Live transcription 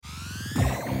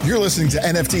You're listening to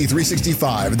NFT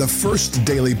 365, the first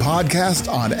daily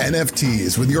podcast on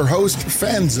NFTs with your host,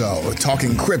 Fanzo,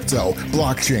 talking crypto,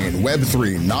 blockchain,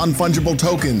 Web3, non-fungible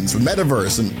tokens,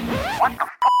 metaverse, and... What the is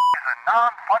a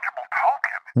non-fungible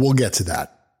token? We'll get to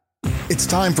that. It's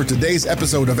time for today's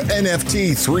episode of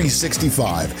NFT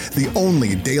 365, the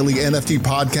only daily NFT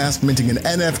podcast minting an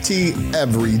NFT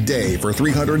every day for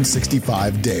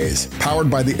 365 days. Powered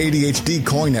by the ADHD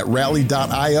coin at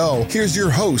rally.io, here's your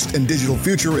host and digital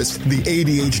futurist, the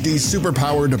ADHD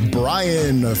superpowered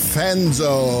Brian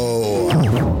Fanzo. This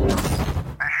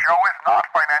show is not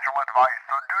financial advice,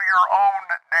 so do your own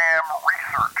damn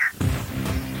research.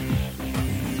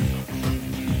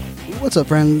 What's up,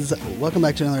 friends? Welcome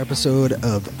back to another episode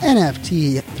of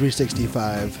NFT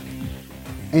 365.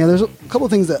 And there's a couple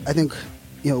of things that I think,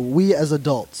 we as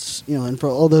adults, and for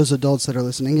all those adults that are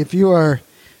listening, if you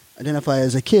identify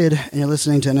as a kid and you're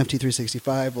listening to NFT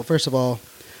 365, well, first of all,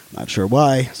 not sure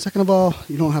why. Second of all,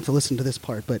 you don't have to listen to this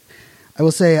part. But I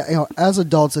will say, as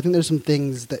adults, I think there's some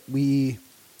things that we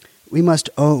must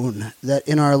own that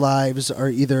in our lives are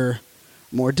either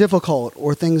more difficult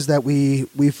or things that we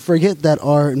forget that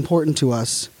are important to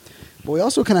us. But we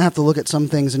also kind of have to look at some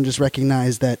things and just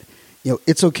recognize that,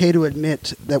 it's okay to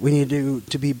admit that we need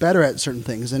to be better at certain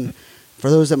things. And for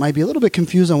those that might be a little bit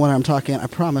confused on what I'm talking, I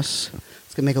promise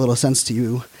it's going to make a little sense to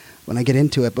you when I get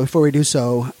into it. But before we do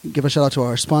so, give a shout out to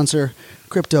our sponsor,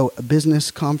 Crypto Business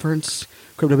Conference.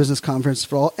 Crypto Business Conference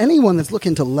for anyone that's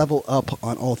looking to level up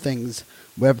on all things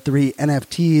Web3,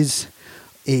 NFTs,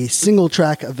 a single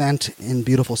track event in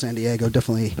beautiful San Diego.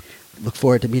 Definitely look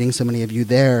forward to meeting so many of you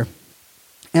there.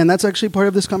 And that's actually part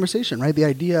of this conversation, right? The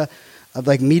idea of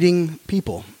meeting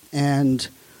people. And,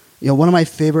 one of my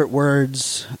favorite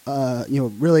words,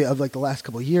 really of the last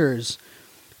couple of years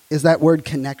is that word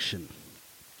connection.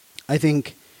 I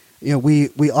think,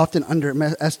 we often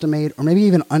underestimate or maybe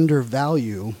even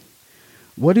undervalue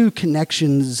what do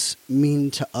connections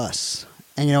mean to us.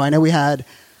 And, I know we had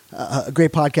a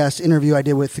great podcast interview I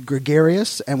did with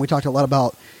Gregarious, and we talked a lot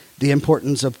about the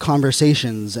importance of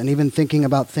conversations and even thinking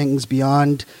about things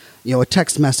beyond, a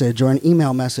text message or an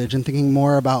email message and thinking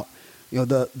more about,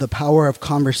 the power of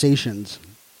conversations.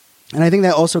 And I think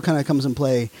that also kind of comes in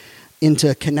play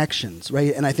into connections,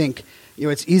 right? And I think,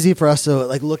 it's easy for us to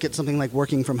look at something like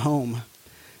working from home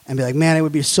and be like, man, it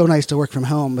would be so nice to work from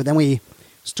home. But then we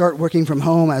start working from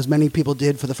home, as many people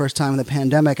did for the first time in the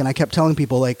pandemic. And I kept telling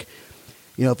people if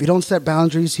you don't set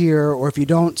boundaries here, or if you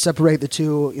don't separate the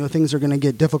two, things are going to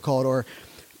get difficult, or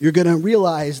you're going to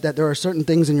realize that there are certain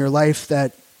things in your life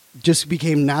that just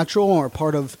became natural or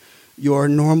part of your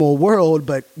normal world,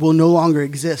 but will no longer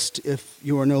exist if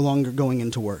you are no longer going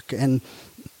into work. And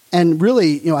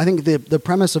really, I think the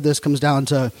premise of this comes down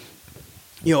to,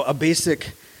 a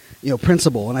basic,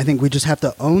 principle. And I think we just have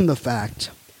to own the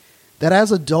fact that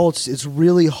as adults, it's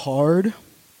really hard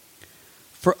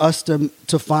for us to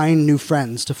find new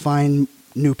friends, to find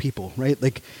new people, right?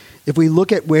 If we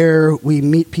look at where we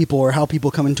meet people or how people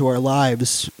come into our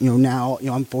lives, now,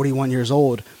 I'm 41 years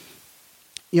old,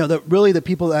 the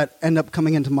people that end up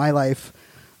coming into my life,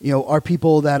 are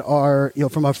people that are,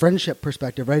 from a friendship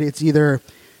perspective, right? It's either,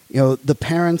 the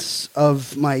parents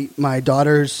of my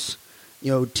daughter's,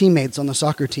 teammates on the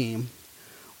soccer team,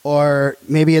 or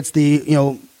maybe it's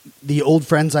the old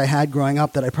friends I had growing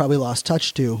up that I probably lost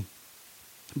touch to.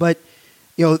 But,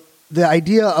 the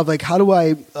idea of how do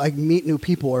I meet new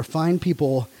people or find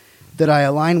people that I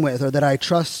align with or that I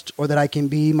trust or that I can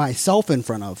be myself in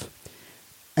front of.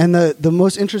 And the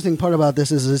most interesting part about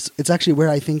this is it's actually where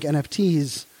I think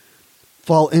NFTs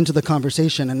fall into the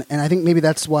conversation. And I think maybe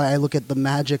that's why I look at the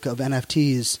magic of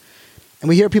NFTs. And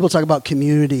we hear people talk about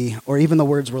community or even the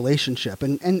words relationship.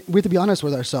 And we have to be honest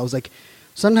with ourselves.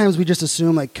 Sometimes we just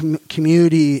assume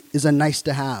community is a nice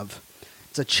to have.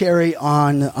 It's a cherry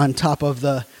on top of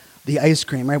the ice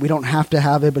cream, right? We don't have to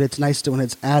have it, but it's nice when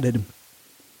it's added.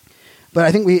 But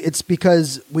I think it's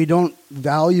because we don't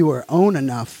value or own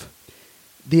enough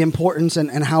the importance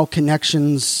and how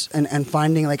connections and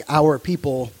finding our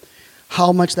people,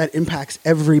 how much that impacts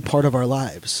every part of our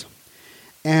lives.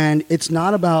 And it's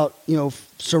not about,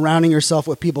 surrounding yourself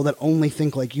with people that only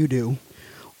think like you do,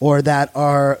 or that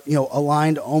are,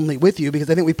 aligned only with you, because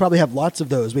I think we probably have lots of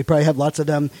those. We probably have lots of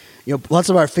them, lots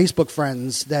of our Facebook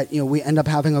friends that, we end up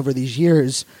having over these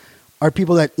years are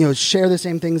people that, share the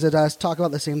same things as us, talk about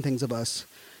the same things of us.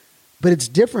 But it's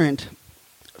different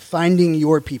finding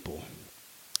your people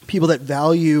that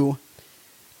value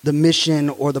the mission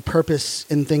or the purpose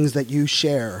in things that you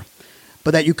share,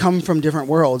 but that you come from different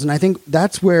worlds. And I think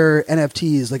that's where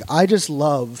NFTs, I just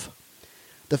love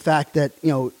the fact that,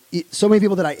 so many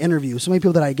people that I interview, so many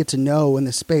people that I get to know in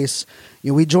this space,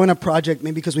 we join a project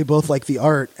maybe because we both like the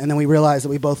art, and then we realize that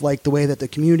we both like the way that the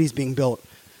community is being built.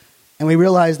 And we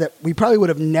realize that we probably would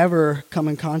have never come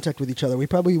in contact with each other. We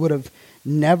probably would have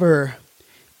never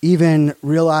even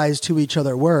realized who each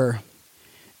other were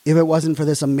if it wasn't for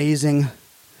this amazing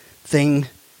thing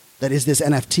that is this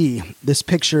NFT, this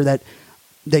picture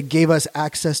that gave us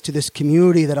access to this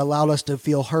community that allowed us to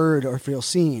feel heard or feel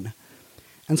seen.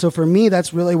 And so for me,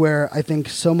 that's really where I think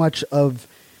so much of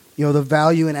the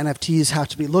value in NFTs have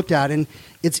to be looked at. And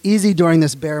it's easy during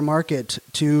this bear market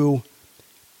to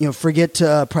forget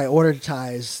to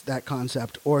prioritize that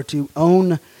concept or to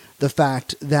own the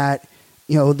fact that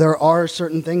there are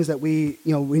certain things that we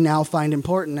now find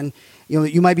important. And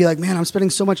you might be like, man, I'm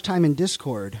spending so much time in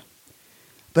Discord.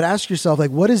 But ask yourself,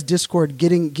 like, what is Discord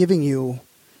giving you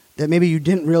that maybe you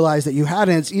didn't realize that you had?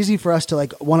 And it's easy for us to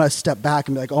want to step back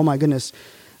and be like, oh my goodness,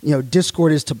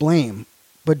 Discord is to blame.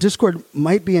 But Discord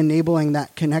might be enabling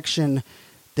that connection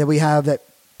that we have, that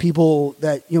people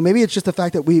that, maybe it's just the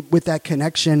fact that with that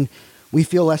connection, we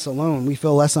feel less alone. We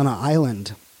feel less on an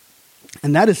island.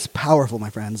 And that is powerful, my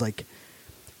friends. Like,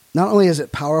 not only is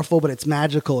it powerful, but it's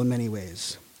magical in many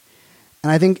ways.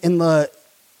 And I think in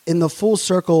the full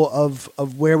circle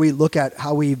of where we look at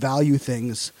how we value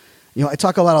things, I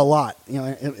talk about a lot.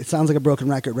 It sounds like a broken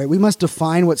record, right? We must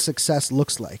define what success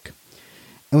looks like.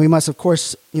 And we must, of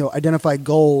course, identify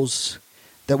goals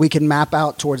that we can map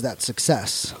out towards that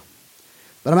success.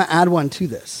 But I'm going to add one to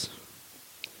this.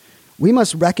 We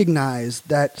must recognize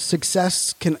that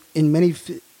success can, in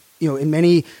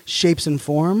many shapes and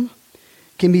form,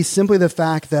 can be simply the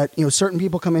fact that, certain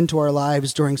people come into our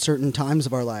lives during certain times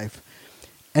of our life.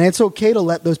 And it's okay to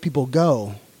let those people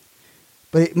go.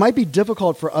 But it might be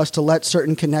difficult for us to let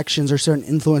certain connections or certain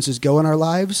influences go in our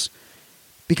lives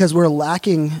because we're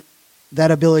lacking that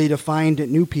ability to find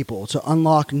new people, to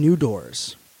unlock new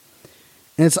doors.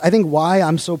 And it's, I think, why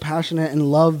I'm so passionate and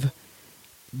love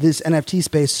this NFT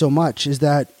space so much is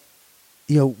that,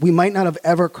 we might not have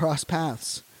ever crossed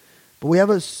paths, but we have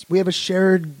a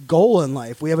shared goal in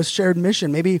life. We have a shared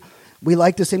mission. Maybe we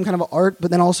like the same kind of art,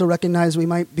 but then also recognize we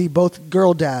might be both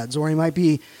girl dads, or we might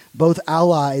be both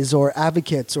allies or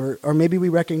advocates, or maybe we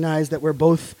recognize that we're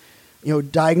both,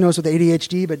 diagnosed with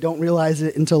ADHD, but don't realize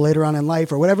it until later on in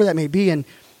life, or whatever that may be. And,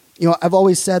 I've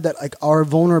always said that our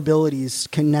vulnerabilities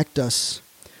connect us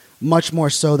much more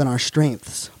so than our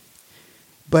strengths.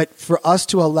 But for us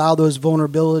to allow those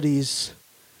vulnerabilities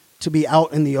to be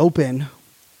out in the open,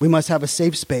 we must have a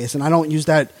safe space. And I don't use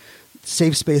that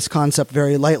safe space concept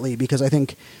very lightly, because I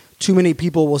think too many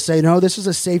people will say, no, this is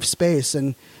a safe space.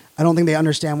 And I don't think they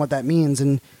understand what that means.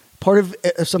 And part of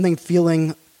something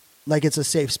feeling like it's a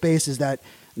safe space is that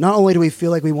not only do we feel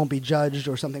like we won't be judged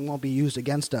or something won't be used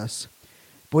against us,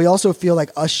 but we also feel like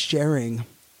us sharing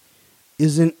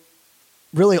isn't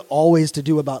really always to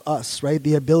do about us, right?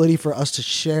 The ability for us to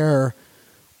share,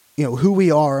 who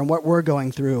we are and what we're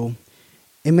going through.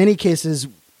 In many cases,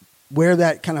 where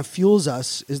that kind of fuels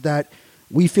us is that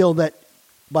we feel that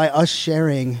by us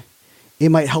sharing, it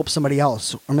might help somebody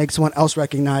else or make someone else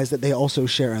recognize that they also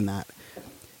share in that.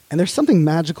 And there's something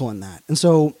magical in that. And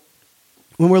so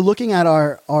when we're looking at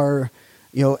our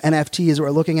NFTs, or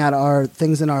we're looking at our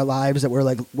things in our lives that we're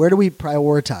like, where do we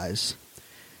prioritize?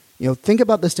 Think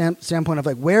about the standpoint of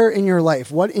where in your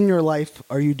life, what in your life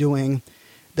are you doing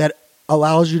that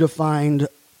allows you to find,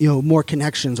 more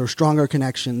connections or stronger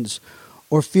connections,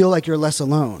 or feel like you're less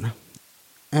alone.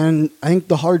 And I think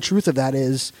the hard truth of that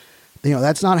is,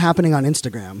 that's not happening on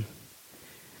Instagram.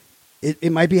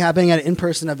 It might be happening at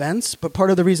in-person events, but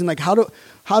part of the reason,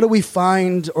 how do we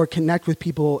find or connect with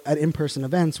people at in-person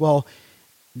events? Well,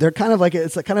 they're kind of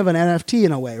it's kind of an NFT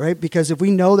in a way, right? Because if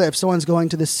we know that if someone's going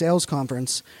to this sales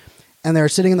conference and they're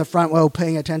sitting in the front row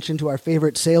paying attention to our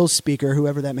favorite sales speaker,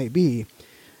 whoever that may be,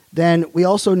 then we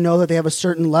also know that they have a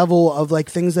certain level of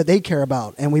things that they care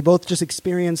about. And we both just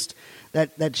experienced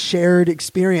that shared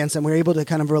experience, and we're able to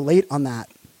kind of relate on that.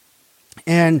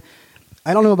 And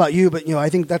I don't know about you, but, I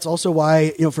think that's also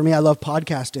why, for me, I love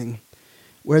podcasting,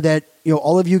 where that,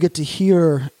 all of you get to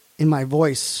hear in my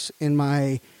voice, in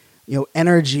my,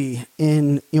 energy,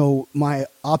 in, my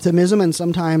optimism, and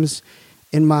sometimes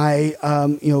in my,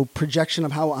 projection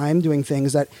of how I'm doing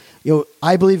things, that,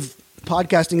 I believe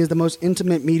podcasting is the most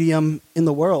intimate medium in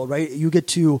the world, right? You get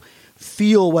to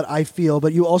feel what I feel,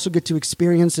 but you also get to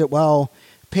experience it while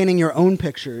painting your own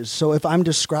pictures. So if I'm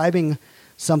describing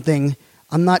something,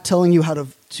 I'm not telling you how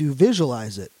to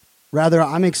visualize it. Rather,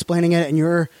 I'm explaining it, and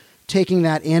you're taking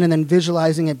that in and then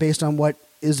visualizing it based on what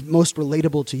is most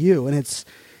relatable to you. And it's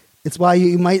why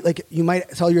you might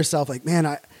tell yourself,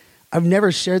 man, I've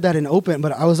never shared that in open,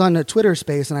 but I was on a Twitter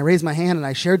space and I raised my hand and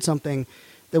I shared something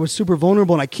that was super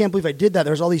vulnerable, and I can't believe I did that.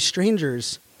 There's all these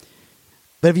strangers.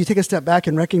 But if you take a step back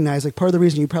and recognize, like, part of the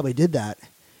reason you probably did that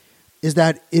is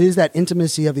that it is that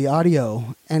intimacy of the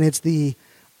audio, and it's the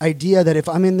idea that if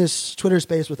I'm in this Twitter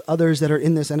space with others that are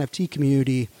in this NFT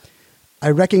community,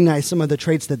 I recognize some of the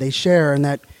traits that they share, and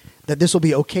that this will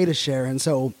be okay to share. And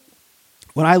so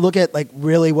when I look at, like,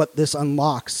 really what this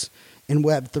unlocks in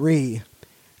Web3,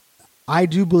 I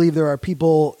do believe there are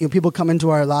people, people come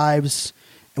into our lives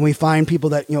and we find people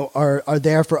that, are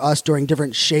there for us during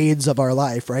different shades of our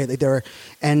life, right? Like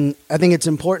and I think it's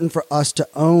important for us to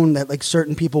own that, like,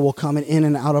 certain people will come in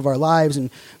and out of our lives, and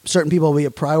certain people will be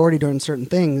a priority during certain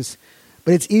things.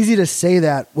 But it's easy to say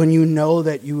that when you know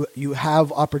that you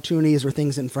have opportunities or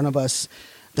things in front of us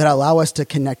that allow us to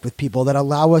connect with people, that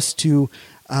allow us to,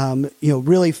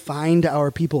 really find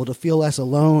our people, to feel less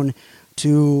alone,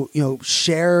 to,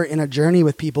 share in a journey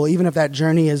with people, even if that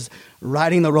journey is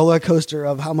riding the roller coaster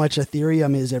of how much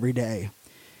Ethereum is every day.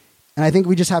 And I think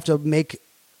we just have to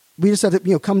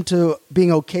come to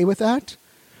being okay with that,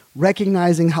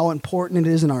 recognizing how important it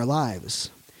is in our lives.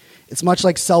 It's much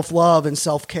like self-love and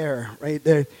self-care,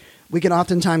 right? We can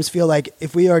oftentimes feel like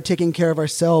if we are taking care of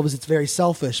ourselves, it's very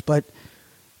selfish. But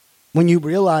when you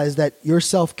realize that your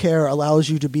self-care allows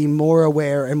you to be more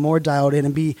aware and more dialed in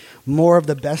and be more of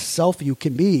the best self you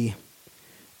can be,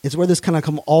 it's where this kind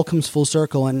of all comes full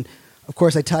circle. And of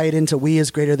course, I tie it into we is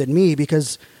greater than me,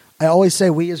 because I always say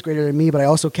we is greater than me, but I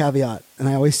also caveat, and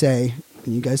I always say,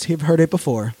 and you guys have heard it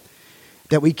before,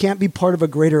 that we can't be part of a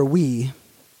greater we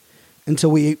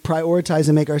until we prioritize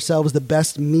and make ourselves the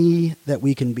best me that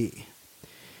we can be.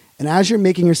 And as you're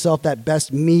making yourself that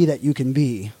best me that you can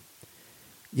be,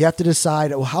 you have to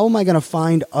decide, well, how am I going to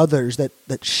find others that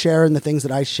share in the things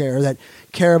that I share, that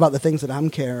care about the things that I'm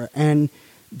care? And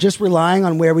just relying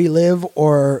on where we live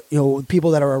or,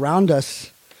 people that are around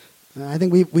us, I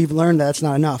think we've learned that's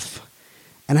not enough.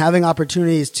 And having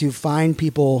opportunities to find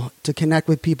people, to connect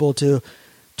with people, to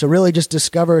really just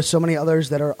discover so many others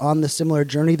that are on the similar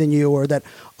journey than you, or that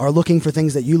are looking for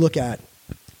things that you look at,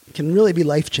 can really be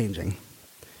life-changing.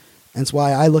 And it's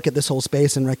why I look at this whole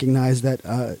space and recognize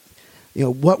that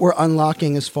what we're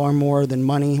unlocking is far more than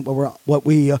money. What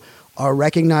we are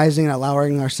recognizing and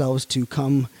allowing ourselves to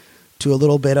come to a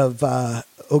little bit of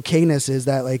okayness is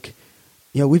that, like,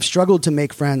 we've struggled to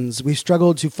make friends. We've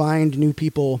struggled to find new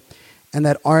people, and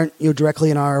that aren't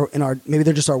directly in our maybe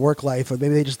they're just our work life, or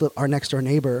maybe they just our next door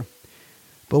neighbor.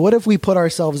 But what if we put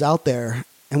ourselves out there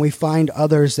and we find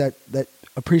others that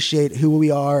appreciate who we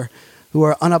are, who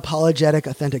our unapologetic,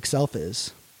 authentic self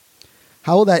is?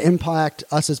 How will that impact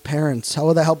us as parents? How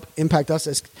will that help impact us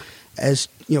as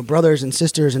brothers and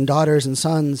sisters and daughters and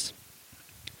sons?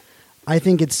 I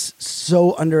think it's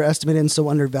so underestimated and so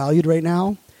undervalued right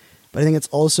now. But I think it's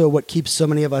also what keeps so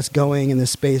many of us going in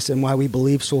this space, and why we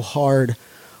believe so hard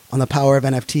on the power of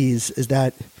NFTs, is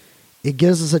that it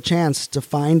gives us a chance to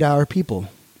find our people.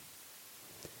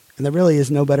 And there really is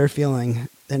no better feeling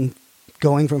than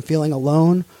going from feeling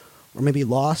alone, or maybe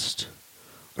lost,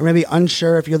 or maybe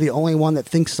unsure if you're the only one that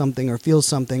thinks something or feels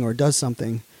something or does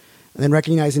something, and then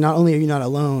recognizing not only are you not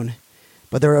alone,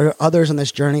 but there are others on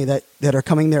this journey that are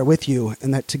coming there with you,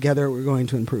 and that together we're going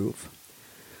to improve.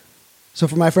 So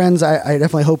for my friends, I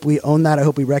definitely hope we own that. I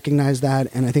hope we recognize that,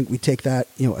 and I think we take that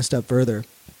a step further.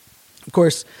 Of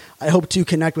course, I hope to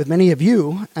connect with many of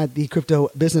you at the Crypto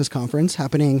Business Conference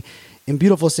happening in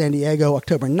beautiful San Diego,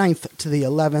 October 9th to the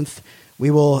 11th.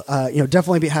 We will,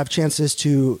 definitely have chances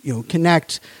to,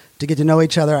 connect, to get to know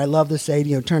each other. I love to say,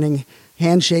 turning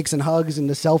handshakes and hugs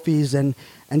into selfies, and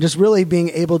just really being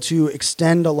able to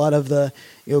extend a lot of the,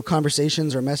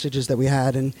 conversations or messages that we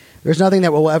had. And there's nothing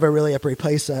that will ever really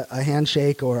replace a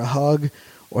handshake or a hug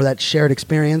or that shared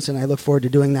experience. And I look forward to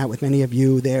doing that with many of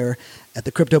you there at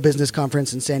the Crypto Business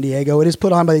Conference in San Diego. It is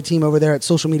put on by the team over there at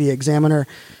Social Media Examiner,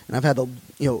 and I've had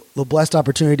the blessed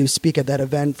opportunity to speak at that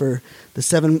event for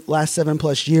the last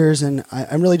 7+ years, and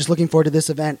I'm really just looking forward to this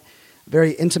event.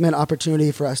 Very intimate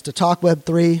opportunity for us to talk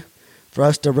Web3, for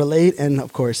us to relate, and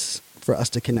of course, for us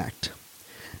to connect.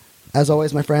 As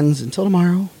always, my friends, until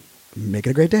tomorrow, make it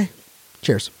a great day.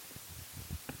 Cheers.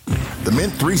 The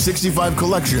Mint 365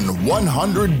 Collection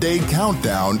 100-day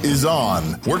countdown is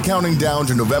on. We're counting down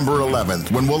to November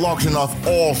 11th, when we'll auction off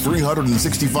all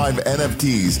 365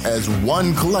 NFTs as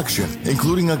one collection,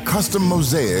 including a custom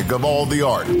mosaic of all the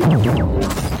art.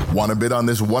 Want to bid on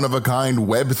this one-of-a-kind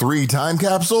Web3 time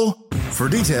capsule? For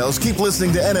details, keep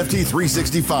listening to NFT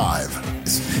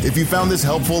 365. If you found this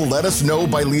helpful, let us know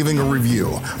by leaving a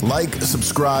review. Like,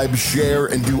 subscribe, share,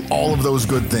 and do all of those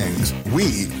good things.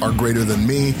 We are greater than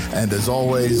me, and as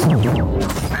always, This show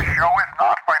is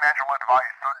not financial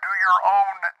advice, so do your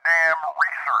own damn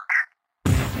research.